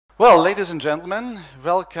Well, ladies and gentlemen,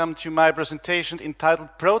 welcome to my presentation entitled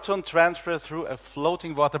Proton Transfer Through a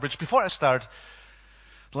Floating Water Bridge. Before I start,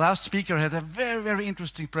 the last speaker had a very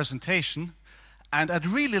interesting presentation, and I'd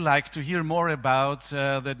really like to hear more about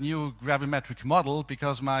that new gravimetric model,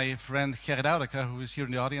 because my friend Gerrit Oudeker, who is here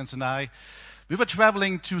in the audience, and we were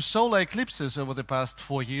traveling to solar eclipses over the past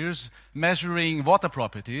 4 years, measuring water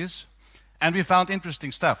properties, and we found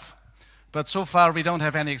interesting stuff. But so far we don't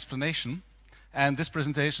have any explanation. And this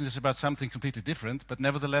presentation is about something completely different, but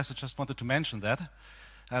nevertheless, I just wanted to mention that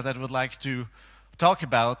I would like to talk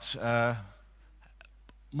about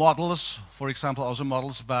models, for example, also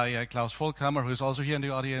models by Klaus Volkhammer, who is also here in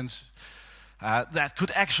the audience, that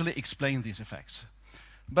could actually explain these effects.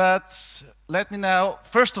 But let me now,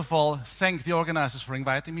 first of all, thank the organizers for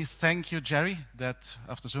inviting me. Thank you, Jerry, that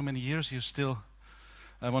after so many years you still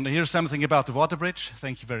want to hear something about the water bridge.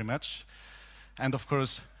 Thank you very much. And of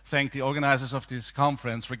course, thank the organizers of this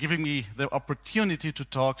conference for giving me the opportunity to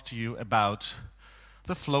talk to you about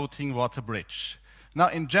the floating water bridge. Now,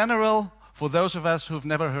 in general, for those of us who've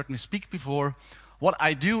never heard me speak before, what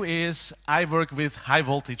I do is I work with high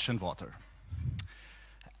voltage and water.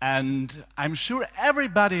 And I'm sure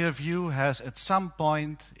everybody of you has at some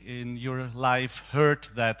point in your life heard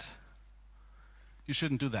that you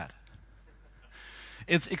shouldn't do that.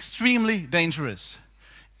 It's extremely dangerous.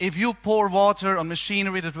 If you pour water on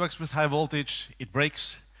machinery that works with high voltage, it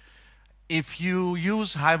breaks. If you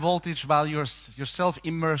use high voltage while you're yourself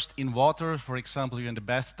immersed in water, for example, you're in the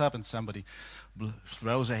bathtub and somebody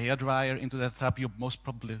throws a hairdryer into that tub, you most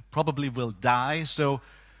probably will die. So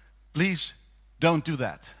please don't do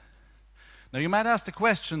that. Now you might ask the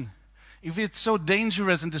question, if it's so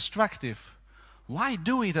dangerous and destructive, why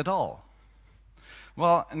do it at all?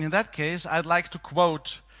 Well, and in that case, I'd like to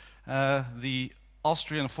quote the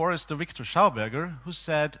Austrian forester Victor Schauberger, who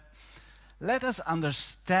said, "Let us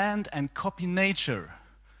understand and copy nature."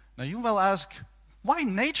 Now you will ask, why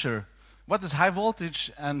nature? What does high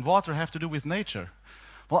voltage and water have to do with nature?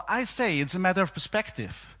 Well, I say it's a matter of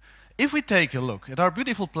perspective. If we take a look at our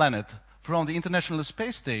beautiful planet from the International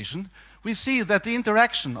Space Station, we see that the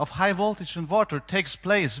interaction of high voltage and water takes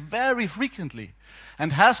place very frequently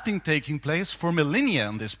and has been taking place for millennia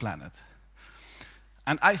on this planet.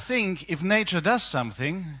 And I think if nature does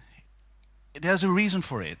something, it has a reason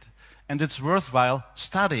for it, and it's worthwhile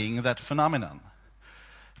studying that phenomenon.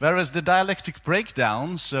 Whereas the dielectric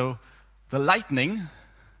breakdown, so the lightning,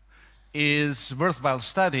 is worthwhile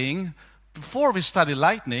studying, before we study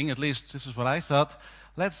lightning, at least this is what I thought,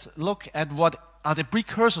 let's look at what are the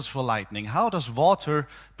precursors for lightning. How does water,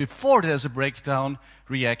 before there's a breakdown,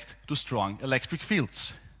 react to strong electric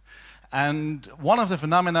fields? And one of the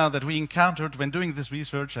phenomena that we encountered when doing this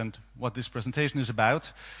research, and what this presentation is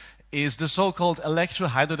about, is the so-called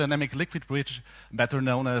electrohydrodynamic liquid bridge, better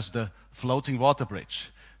known as the floating water bridge.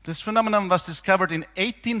 This phenomenon was discovered in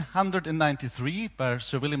 1893 by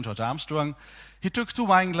Sir William George Armstrong. He took 2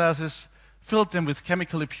 wine glasses, filled them with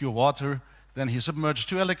chemically pure water, then he submerged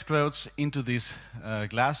 2 electrodes into these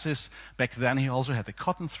glasses. Back then he also had a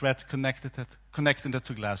cotton thread connecting the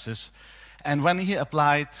 2 glasses. And when he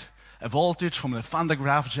applied a voltage from a Van de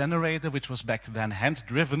Graaff generator, which was back then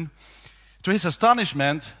hand-driven, to his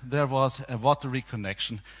astonishment, there was a watery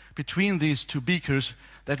connection between these 2 beakers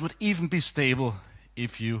that would even be stable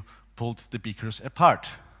if you pulled the beakers apart.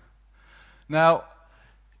 Now,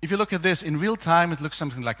 if you look at this in real time, it looks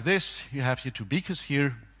something like this. You have your 2 beakers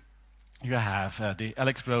here. You have the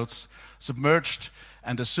electrodes submerged,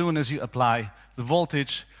 and as soon as you apply the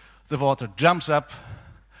voltage, the water jumps up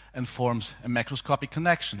and forms a macroscopic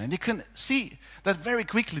connection. And you can see that very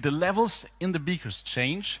quickly the levels in the beakers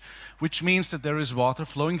change, which means that there is water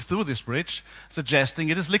flowing through this bridge, suggesting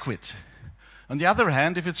it is liquid. On the other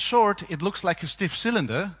hand, if it's short, it looks like a stiff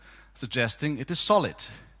cylinder, suggesting it is solid.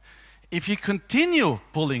 If you continue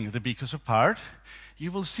pulling the beakers apart,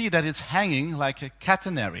 you will see that it's hanging like a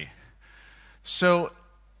catenary. So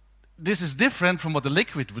this is different from what the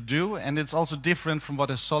liquid would do, and it's also different from what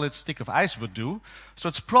a solid stick of ice would do. So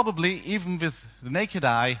it's probably, even with the naked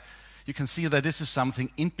eye, you can see that this is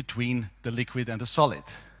something in between the liquid and the solid.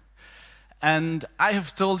 And I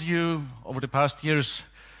have told you over the past years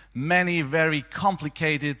many very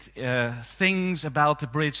complicated things about the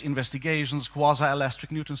bridge investigations,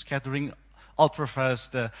 quasi-elastic Newton scattering,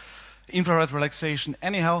 ultrafast infrared relaxation.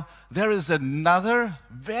 Anyhow, there is another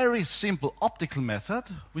very simple optical method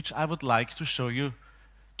which I would like to show you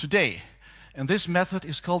today. And this method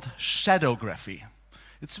is called shadowgraphy.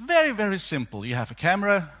 It's very simple. You have a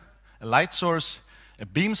camera, a light source, a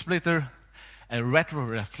beam splitter, a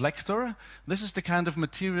retroreflector. This is the kind of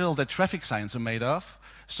material that traffic signs are made of.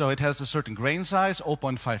 So it has a certain grain size,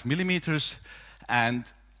 0.5 millimeters,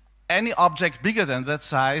 and any object bigger than that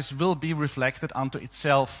size will be reflected onto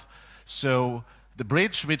itself. So the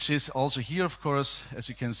bridge, which is also here, of course, as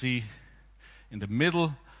you can see in the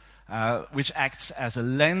middle, which acts as a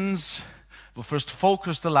lens, will first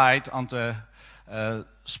focus the light onto a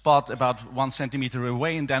spot about 1 centimeter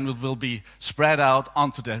away, and then it will be spread out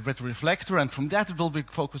onto the retroreflector, and from that it will be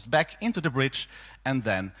focused back into the bridge and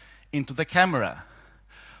then into the camera.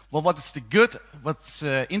 Well, what's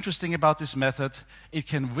interesting about this method, it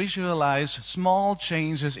can visualize small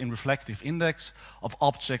changes in reflective index of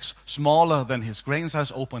objects smaller than his grain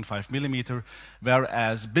size, 0.5 millimeter,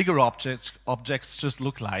 whereas bigger objects just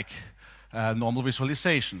look like normal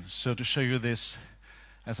visualization. So to show you this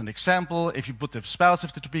as an example, if you put the spouts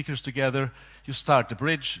of the two beakers together, you start the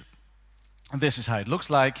bridge, and this is how it looks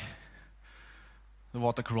like. The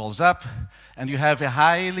water crawls up, and you have a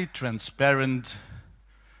highly transparent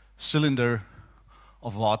cylinder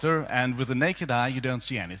of water, and with the naked eye you don't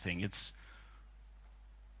see anything. It's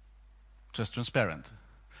just transparent.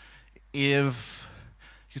 If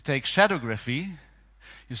you take shadowgraphy,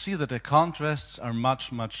 you see that the contrasts are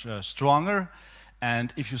much, much stronger,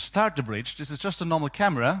 and if you start the bridge, this is just a normal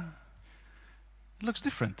camera, it looks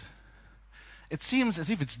different. It seems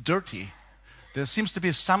as if it's dirty. There seems to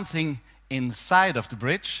be something inside of the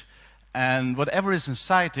bridge, and whatever is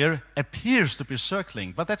inside there appears to be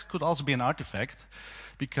circling, but that could also be an artifact,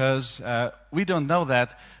 because we don't know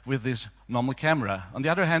that with this normal camera. On the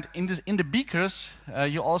other hand, in the beakers,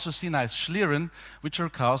 you also see nice schlieren, which are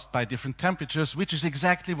caused by different temperatures, which is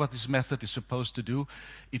exactly what this method is supposed to do.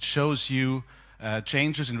 It shows you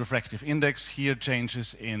changes in refractive index, here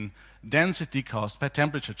changes in density caused by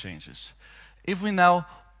temperature changes. If we now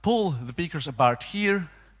pull the beakers apart here,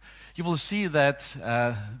 you will see that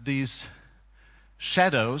these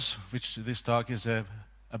shadows, which this talk is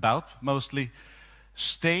about mostly,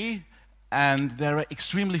 stay, and they're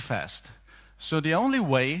extremely fast. So the only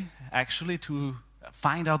way actually to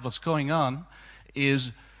find out what's going on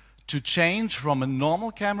is to change from a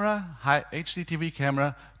normal camera, high HD TV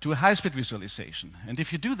camera, to a high-speed visualization. And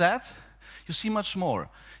if you do that, you see much more.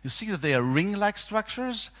 You see that they are ring-like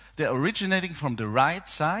structures. They're originating from the right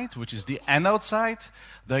side, which is the anode side.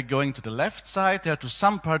 They're going to the left side. They're to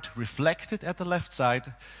some part reflected at the left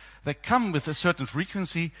side. They come with a certain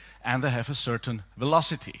frequency, and they have a certain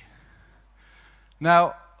velocity.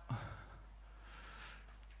 Now,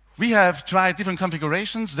 we have tried different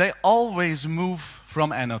configurations. They always move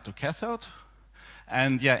from anode to cathode.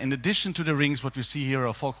 And yeah, in addition to the rings, what we see here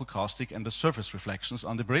are focal caustic and the surface reflections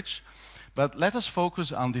on the bridge. But let us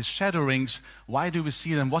focus on these shadow rings. Why do we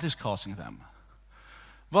see them? What is causing them?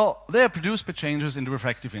 Well, they are produced by changes in the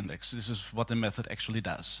refractive index. This is what the method actually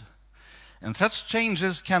does. And such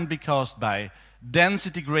changes can be caused by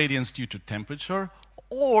density gradients due to temperature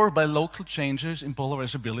or by local changes in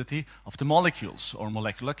polarizability of the molecules or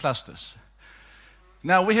molecular clusters.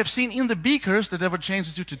 Now, we have seen in the beakers that there were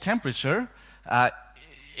changes due to temperature.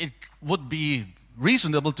 It would be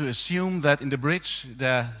reasonable to assume that in the bridge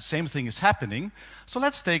the same thing is happening. So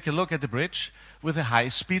let's take a look at the bridge with a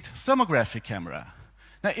high-speed thermographic camera.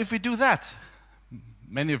 Now, if we do that,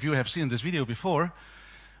 many of you have seen this video before,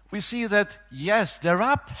 we see that, yes, there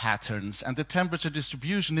are patterns and the temperature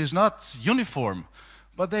distribution is not uniform,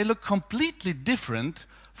 but they look completely different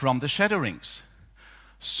from the shadow rings.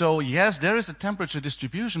 So, yes, there is a temperature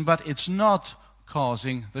distribution, but it's not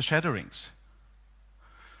causing the shadow rings.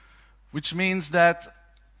 Which means that,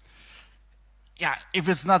 yeah, if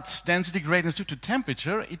it's not density gradients due to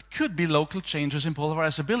temperature, it could be local changes in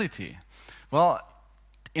polarizability. Well,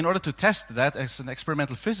 in order to test that as an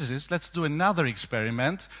experimental physicist, let's do another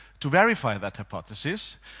experiment to verify that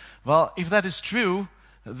hypothesis. Well, if that is true,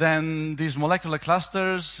 then these molecular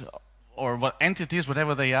clusters or what entities,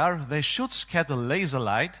 whatever they are, they should scatter laser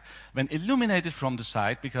light when illuminated from the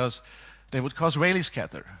side, because they would cause Rayleigh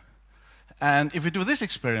scatter. And if we do this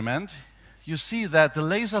experiment, you see that the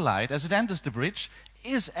laser light, as it enters the bridge,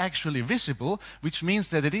 is actually visible, which means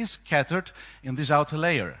that it is scattered in this outer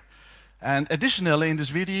layer. And additionally, in this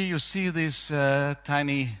video, you see these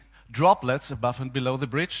tiny droplets above and below the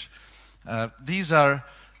bridge. These are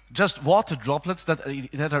just water droplets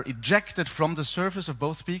that are ejected from the surface of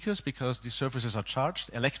both beakers, because the surfaces are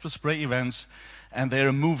charged, electrospray events, and they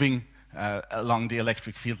are moving along the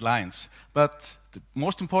electric field lines. But the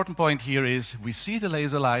most important point here is we see the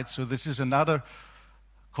laser light, so this is another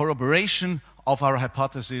corroboration of our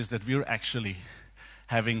hypothesis that we're actually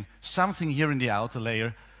having something here in the outer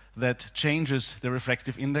layer that changes the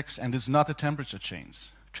refractive index, and it's not a temperature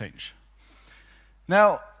change.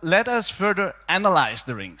 Now, let us further analyze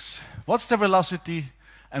the rings. What's their velocity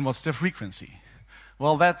and what's their frequency?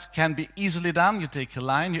 Well, that can be easily done. You take a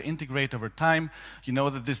line, you integrate over time. You know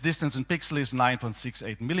that this distance in pixels is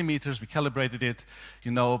 9.68 millimeters. We calibrated it. You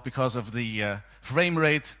know, because of the frame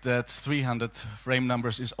rate, that 300 frame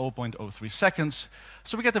numbers is 0.03 seconds.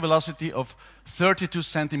 So we get a velocity of 32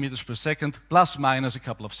 centimeters per second, plus minus a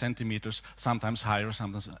couple of centimeters, sometimes higher,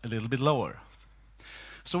 sometimes a little bit lower.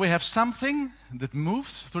 So we have something that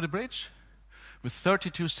moves through the bridge with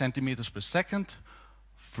 32 centimeters per second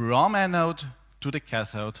from anode to the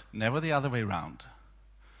cathode, never the other way around.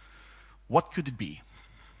 What could it be?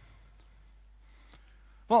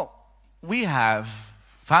 Well, we have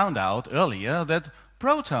found out earlier that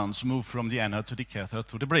protons move from the anode to the cathode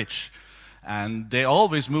through the bridge. And they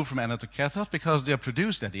always move from anode to cathode because they are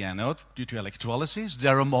produced at the anode due to electrolysis. They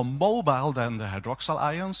are more mobile than the hydroxyl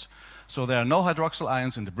ions, so there are no hydroxyl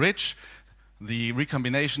ions in the bridge. The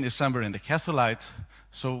recombination is somewhere in the catholyte,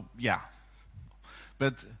 so yeah.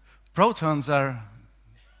 But protons are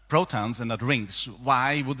protons and not rings.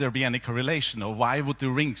 Why would there be any correlation, or why would the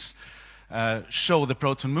rings show the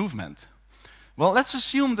proton movement? Well, let's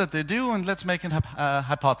assume that they do, and let's make a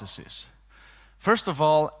hypothesis. First of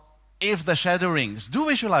all, if the shadow rings do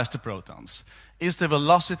visualize the protons, is the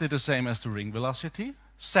velocity the same as the ring velocity?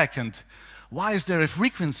 Second, why is there a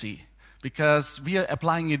frequency? Because we are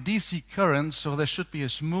applying a DC current, so there should be a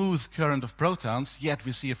smooth current of protons, yet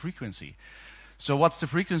we see a frequency. So what's the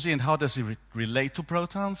frequency and how does it relate to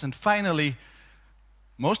protons? And finally,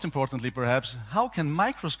 most importantly perhaps, how can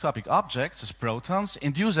microscopic objects, as protons,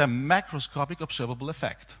 induce a macroscopic observable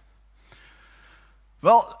effect?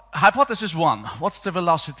 Well, hypothesis one, what's the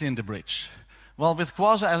velocity in the bridge? Well, with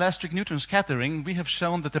quasi-elastic neutron scattering, we have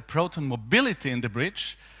shown that the proton mobility in the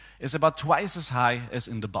bridge is about twice as high as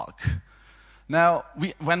in the bulk. Now,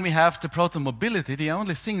 when we have the proton mobility, the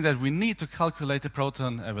only thing that we need to calculate the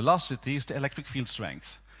proton velocity is the electric field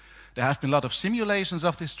strength. There have been a lot of simulations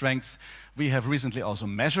of this strength. We have recently also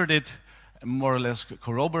measured it, more or less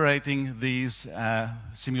corroborating these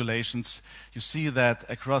simulations. You see that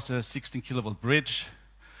across a 16 kilovolt bridge,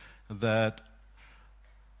 the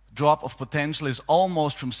drop of potential is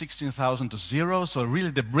almost from 16,000 to zero. So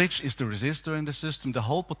really the bridge is the resistor in the system. The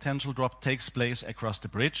whole potential drop takes place across the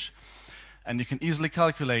bridge. And you can easily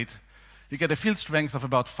calculate, you get a field strength of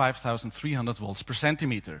about 5,300 volts per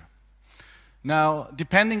centimeter. Now,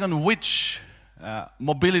 depending on which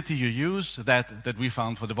mobility you use, that we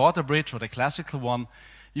found for the water bridge or the classical one,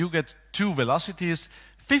 you get two velocities,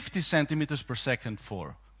 50 centimeters per second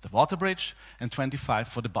for the water bridge and 25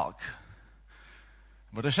 for the bulk.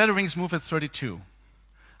 But the shadow rings move at 32.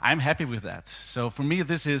 I'm happy with that. So for me,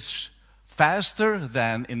 this is faster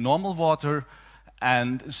than in normal water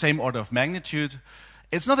and same order of magnitude.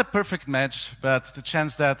 It's not a perfect match, but the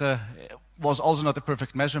chance that was also not a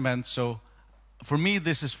perfect measurement. So for me,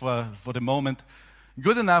 this is for the moment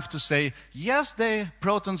good enough to say, yes, the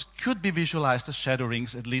protons could be visualized as shadow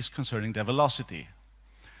rings, at least concerning their velocity.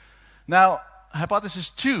 Now,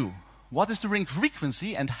 hypothesis two, what is the ring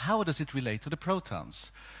frequency and how does it relate to the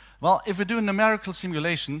protons? Well, if we do a numerical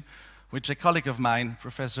simulation, which a colleague of mine,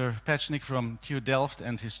 Professor Pechnik from TU Delft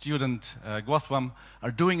and his student Gautam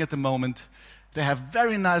are doing at the moment, they have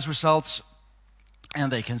very nice results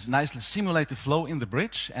and they can nicely simulate the flow in the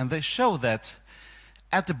bridge, and they show that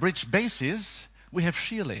at the bridge bases we have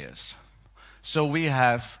shear layers. So we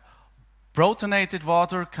have protonated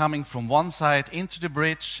water coming from one side into the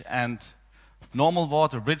bridge and normal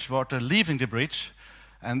water, bridge water, leaving the bridge,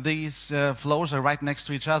 and these flows are right next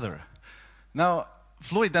to each other. Now,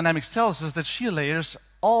 fluid dynamics tells us that shear layers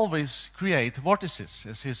always create vortices,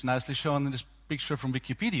 as is nicely shown in this picture from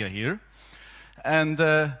Wikipedia here. And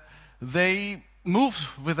they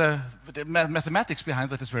move with the mathematics behind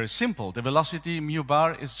that is very simple. The velocity mu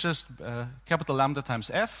bar is just capital lambda times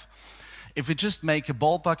f. If we just make a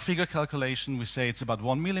ballpark figure calculation, we say it's about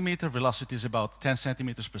 1 millimeter, velocity is about 10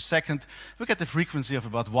 centimeters per second. We get the frequency of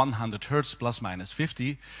about 100 hertz plus minus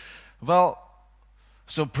 50. Well,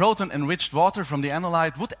 so proton-enriched water from the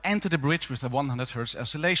analyte would enter the bridge with a 100 hertz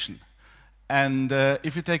oscillation. And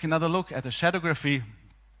if you take another look at the shadowgraphy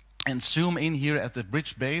and zoom in here at the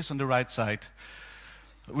bridge base on the right side,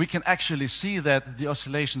 we can actually see that the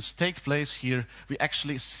oscillations take place here. We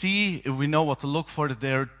actually see, if we know what to look for, that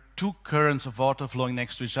there are two currents of water flowing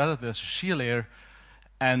next to each other. There's a shear layer,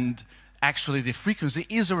 and actually the frequency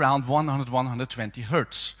is around 100-120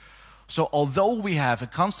 hertz. So although we have a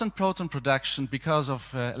constant proton production because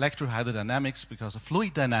of electrohydrodynamics, because of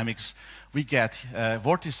fluid dynamics, we get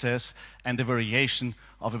vortices and a variation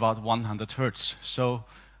of about 100 hertz. So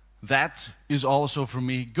that is also, for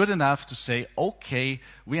me, good enough to say, okay,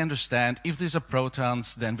 we understand. If these are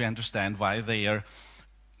protons, then we understand why they are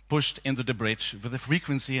pushed into the bridge with a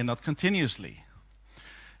frequency and not continuously.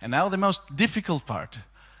 And now the most difficult part.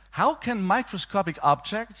 How can microscopic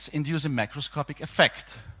objects induce a macroscopic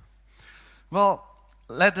effect? Well,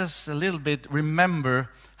 let us a little bit remember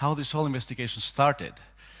how this whole investigation started.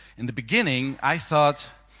 In the beginning, I thought,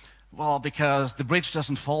 well, because the bridge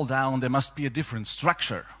doesn't fall down, there must be a different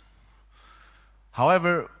structure.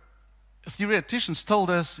 However, theoreticians told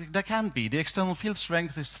us there can't be. The external field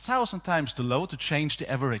strength is 1,000 times too low to change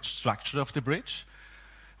the average structure of the bridge.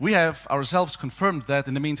 We have ourselves confirmed that.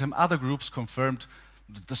 In the meantime, other groups confirmed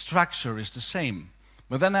that the structure is the same.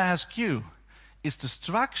 But then I ask you, is the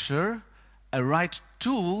structure a right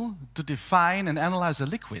tool to define and analyze a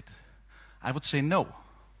liquid? I would say no.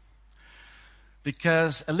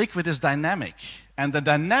 Because a liquid is dynamic, and the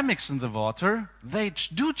dynamics in the water, they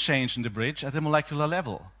do change in the bridge at the molecular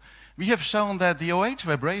level. We have shown that the OH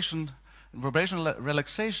vibrational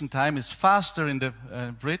relaxation time is faster in the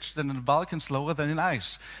bridge than in the bulk and slower than in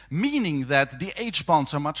ice, meaning that the H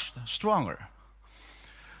bonds are much stronger.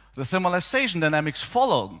 The thermalization dynamics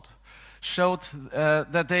showed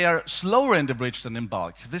that they are slower in the bridge than in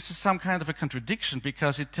bulk. This is some kind of a contradiction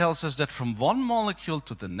because it tells us that from one molecule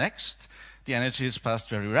to the next, the energy is passed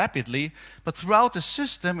very rapidly, but throughout the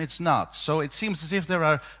system it's not. So it seems as if there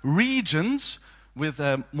are regions with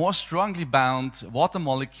more strongly bound water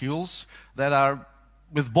molecules that are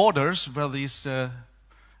with borders where this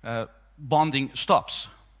bonding stops.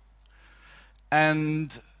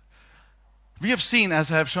 And we have seen,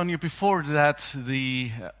 as I have shown you before, that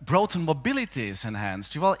the proton mobility is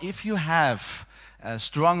enhanced. Well, if you have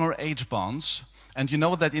stronger H bonds, and you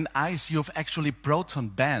know that in ice you have actually proton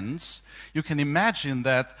bands, you can imagine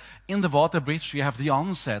that in the water bridge you have the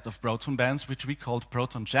onset of proton bands, which we call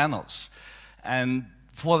proton channels. And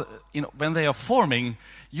when they are forming,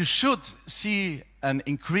 you should see an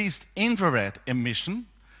increased infrared emission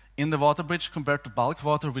in the water bridge compared to bulk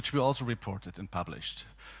water, which we also reported and published.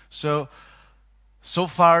 So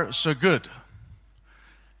far, so good.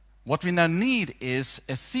 What we now need is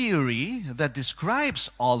a theory that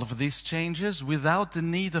describes all of these changes without the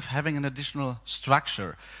need of having an additional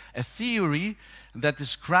structure. A theory that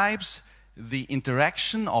describes the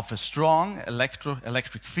interaction of a strong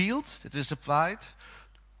electric field that is applied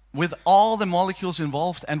with all the molecules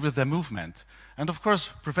involved and with their movement. And of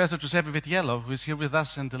course, Professor Giuseppe Vitiello, who is here with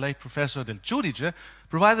us, and the late Professor Del Giudice,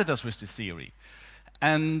 provided us with this theory.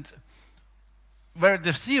 And where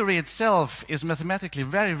the theory itself is mathematically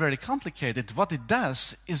very, very complicated, what it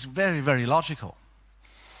does is very, very logical.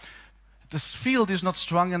 This field is not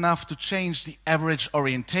strong enough to change the average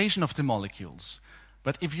orientation of the molecules.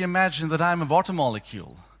 But if you imagine that I'm a water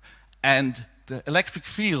molecule, and the electric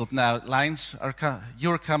field now,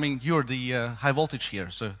 you're the high voltage here,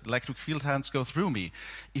 so electric field lines go through me.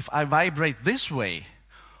 If I vibrate this way,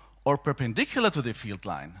 or perpendicular to the field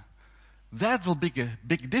line, that will make a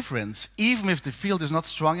big difference, even if the field is not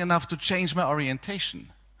strong enough to change my orientation.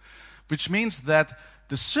 Which means that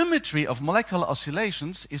the symmetry of molecular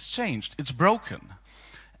oscillations is changed, it's broken.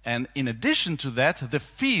 And in addition to that, the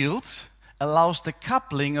field allows the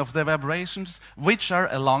coupling of the vibrations which are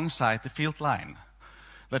alongside the field line.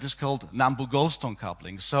 That is called Nambu-Goldstone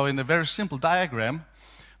coupling. So in a very simple diagram,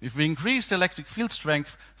 if we increase the electric field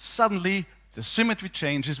strength, suddenly the symmetry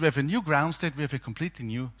changes, we have a new ground state, we have a completely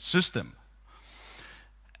new system.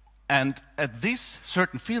 And at this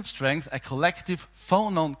certain field strength, a collective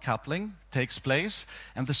phonon coupling takes place,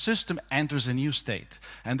 and the system enters a new state.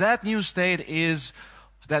 And that new state is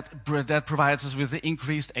that provides us with the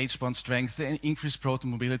increased H-bond strength, the increased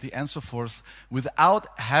proton mobility, and so forth, without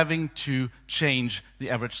having to change the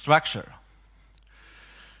average structure.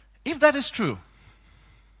 If that is true,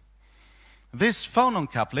 this phonon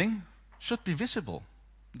coupling should be visible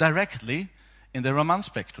directly in the Raman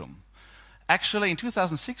spectrum. Actually, in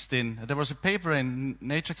 2016, there was a paper in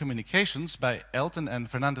Nature Communications by Elton and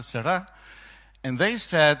Fernandez Serra, and they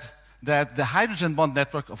said that the hydrogen bond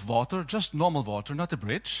network of water, just normal water, not a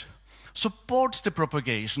bridge, supports the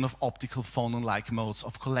propagation of optical phonon-like modes,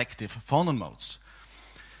 of collective phonon modes.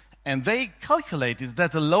 And they calculated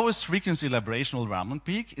that the lowest frequency vibrational Raman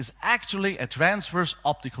peak is actually a transverse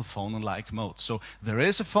optical phonon-like mode. So there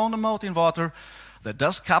is a phonon mode in water that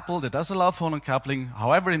does couple, that does allow phonon coupling.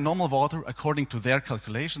 However, in normal water, according to their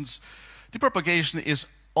calculations, the propagation is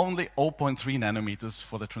only 0.3 nanometers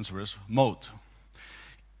for the transverse mode.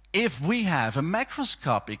 If we have a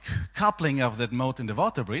macroscopic coupling of that mode in the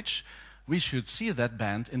water bridge, we should see that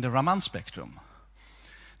band in the Raman spectrum.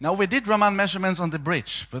 Now, we did Raman measurements on the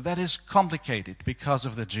bridge, but that is complicated because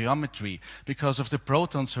of the geometry, because of the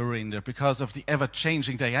protons who are in there, because of the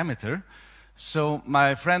ever-changing diameter. So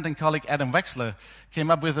my friend and colleague Adam Wexler came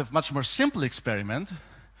up with a much more simple experiment.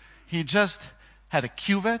 He just had a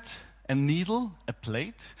cuvette, a needle, a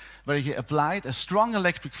plate, where he applied a strong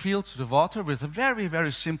electric field to the water with a very,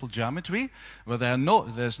 very simple geometry, where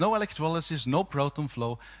there's no electrolysis, no proton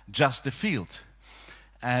flow, just the field.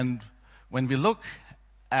 And when we look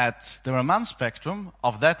at the Raman spectrum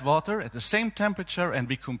of that water at the same temperature and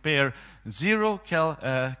we compare 0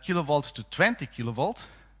 kilovolt to 20 kilovolt,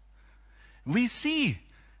 we see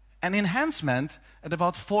an enhancement at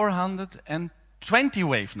about 420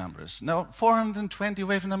 wave numbers. Now, 420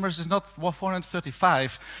 wave numbers is not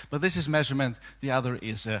 435, but this is measurement, the other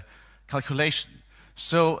is a calculation.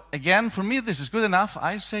 So again, for me, this is good enough.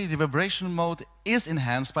 I say the vibration mode is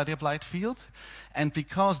enhanced by the applied field, and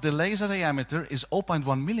because the laser diameter is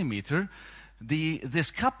 0.1 millimeter, this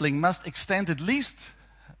coupling must extend at least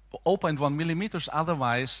 0.1 millimeters.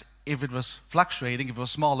 Otherwise, if it was fluctuating, if it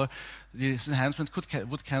was smaller, these enhancements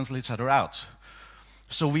would cancel each other out.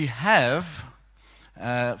 So we have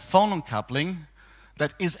phonon coupling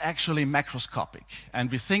that is actually macroscopic, and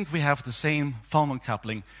we think we have the same phonon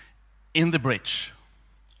coupling in the bridge.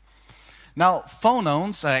 Now,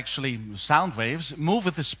 phonons are actually sound waves, move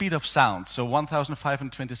with the speed of sound, so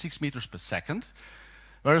 1,526 meters per second,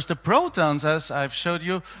 whereas the protons, as I've showed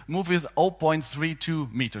you, move with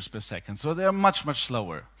 0.32 meters per second, so they're much, much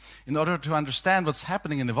slower. In order to understand what's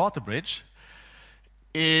happening in the water bridge,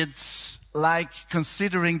 it's like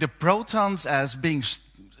considering the protons as being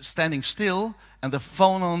standing still and the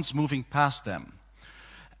phonons moving past them.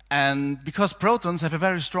 And because protons have a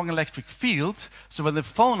very strong electric field, so when the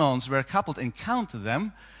phonons were coupled and counted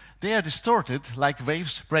them, they are distorted like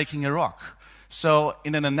waves breaking a rock. So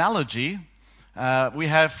in an analogy, we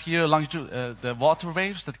have here the water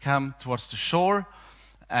waves that come towards the shore,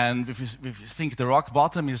 and if you think the rock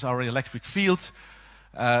bottom is our electric field,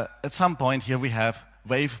 at some point here we have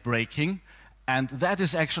wave breaking, and that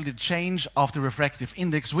is actually the change of the refractive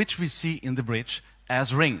index, which we see in the bridge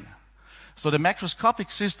as ring. So the macroscopic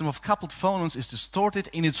system of coupled phonons is distorted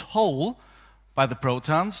in its whole by the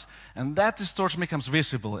protons, and that distortion becomes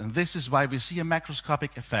visible, and this is why we see a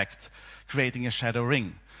macroscopic effect creating a shadow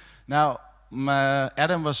ring. Now,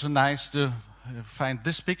 Adam was so nice to find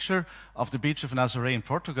this picture of the beach of Nazaré in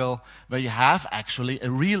Portugal, where you have actually a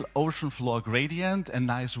real ocean floor gradient and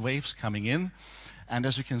nice waves coming in, and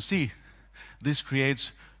as you can see, this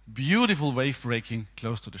creates beautiful wave breaking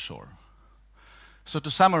close to the shore. So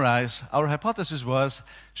to summarize, our hypothesis was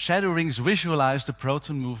shadow rings visualize the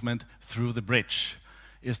proton movement through the bridge.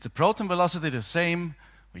 Is the proton velocity the same?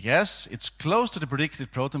 Well, yes, it's close to the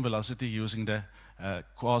predicted proton velocity using the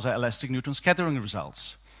quasi-elastic neutron scattering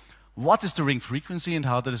results. What is the ring frequency and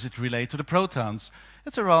how does it relate to the protons?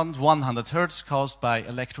 It's around 100 Hertz caused by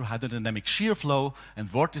electrohydrodynamic shear flow and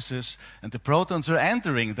vortices, and the protons are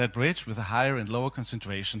entering that bridge with a higher and lower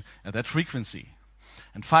concentration at that frequency.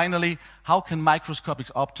 And finally, how can microscopic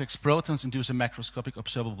objects, protons, induce a macroscopic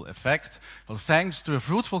observable effect? Well, thanks to a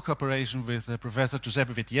fruitful cooperation with Professor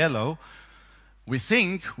Giuseppe Vitiello, we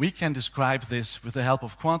think we can describe this with the help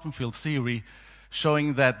of quantum field theory,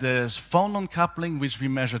 showing that there's phonon coupling, which we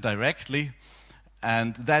measure directly,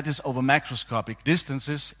 and that is over macroscopic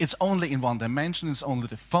distances. It's only in one dimension, it's only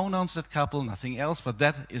the phonons that couple, nothing else, but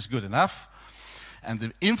that is good enough. And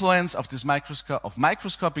the influence of this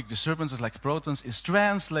microscopic disturbances like protons is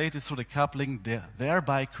translated through the coupling,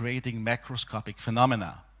 thereby creating macroscopic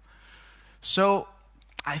phenomena. So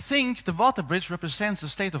I think the water bridge represents a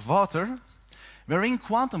state of water wherein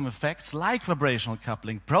quantum effects like vibrational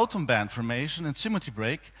coupling, proton band formation, and symmetry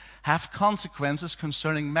break have consequences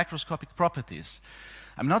concerning macroscopic properties.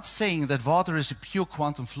 I'm not saying that water is a pure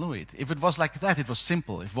quantum fluid. If it was like that, it was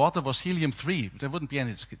simple. If water was helium-3, there wouldn't be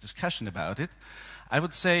any discussion about it. I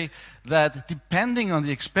would say that depending on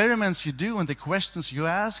the experiments you do and the questions you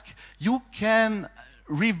ask, you can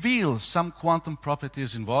reveal some quantum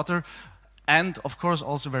properties in water and, of course,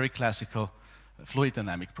 also very classical fluid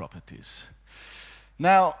dynamic properties.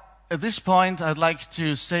 Now, at this point, I'd like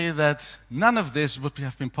to say that none of this would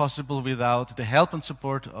have been possible without the help and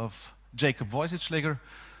support of Jacob Wojciechleger,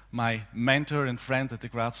 my mentor and friend at the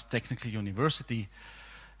Graz Technical University,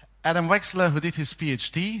 Adam Wexler, who did his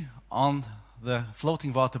PhD on the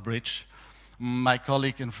floating water bridge, my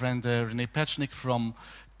colleague and friend René Petschnik from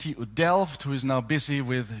TU Delft, who is now busy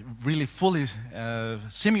with really fully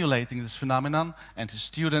simulating this phenomenon, and his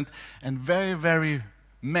student, and very, very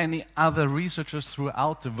many other researchers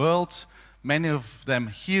throughout the world, many of them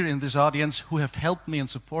here in this audience who have helped me and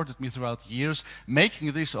supported me throughout years,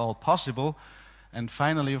 making this all possible. And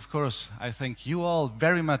finally, of course, I thank you all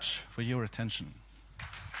very much for your attention.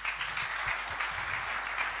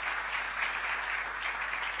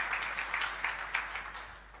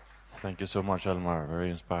 Thank you so much, Elmar. Very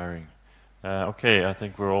inspiring. Okay, I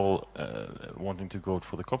think we're all wanting to go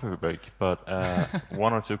for the coffee break, but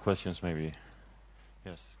one or two questions maybe.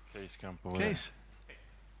 Yes, Case Campo. Case.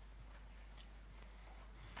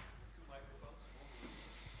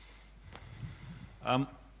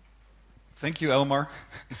 Thank you, Elmar.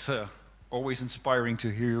 It's always inspiring to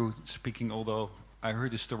hear you speaking, although I heard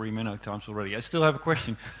this story many times already. I still have a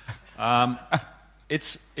question.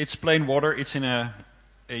 It's plain water. It's in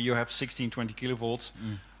you have 1620 kilovolts.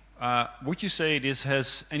 Would you say this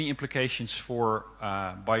has any implications for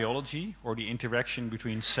biology or the interaction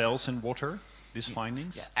between cells and water, these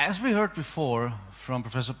findings? Yeah. As we heard before from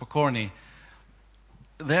Professor Pokorny,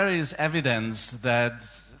 there is evidence that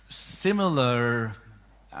similar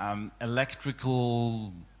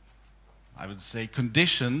electrical, I would say,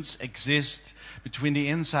 conditions exist between the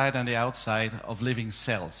inside and the outside of living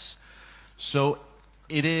cells. So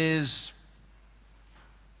it is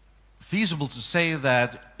feasible to say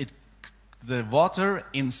that the water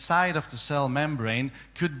inside of the cell membrane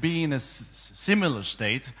could be in a similar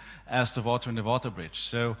state as the water in the water bridge.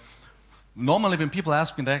 So normally when people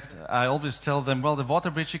ask me that, I always tell them, well, the water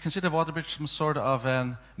bridge, you consider the water bridge some sort of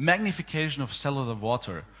a magnification of cellular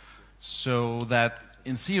water. So that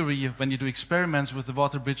in theory, when you do experiments with the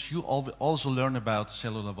water bridge, you also learn about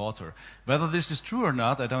cellular water. Whether this is true or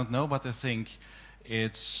not, I don't know, but I think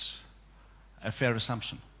it's a fair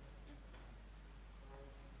assumption.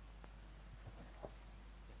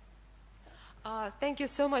 Thank you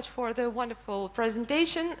so much for the wonderful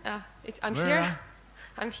presentation. I'm here.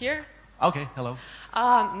 I'm here. Okay, hello.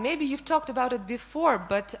 Maybe you've talked about it before,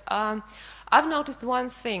 but I've noticed one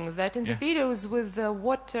thing, that in the videos with the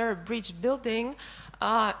water bridge building,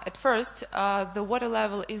 at first the water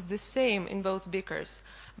level is the same in both beakers.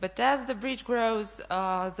 But as the bridge grows,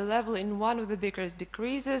 the level in one of the beakers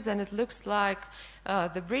decreases, and it looks like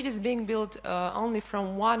the bridge is being built only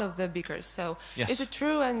from one of the beakers. So is it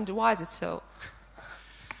true, and why is it so?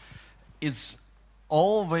 There's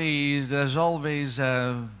always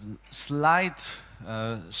a slight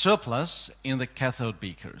surplus in the cathode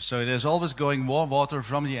beaker. So it is always going more water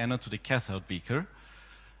from the anode to the cathode beaker.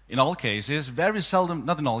 In all cases, very seldom,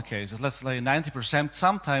 not in all cases, let's say 90%,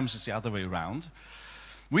 sometimes it's the other way around.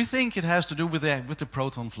 We think it has to do with the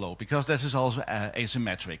proton flow, because this is also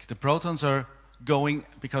asymmetric. The protons are going,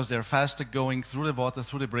 because they're faster, going through the water,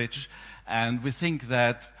 through the bridge, and we think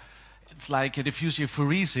that it's like a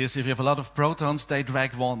diffusiophoresis. If you have a lot of protons, they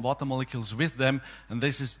drag water molecules with them, and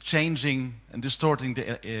this is changing and distorting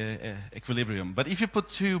the equilibrium. But if you put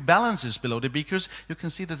two balances below the beakers, you can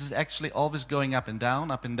see that it's actually always going up and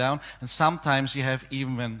down, and sometimes you have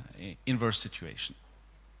even an inverse situation.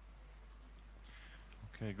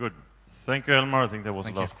 Okay, good. Thank you, Elmar. I think that was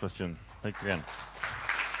the last question. Thank you again.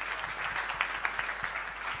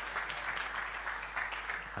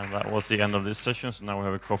 And that was the end of this session, so now we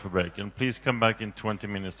have a coffee break. And please come back in 20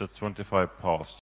 minutes, that's 25 past.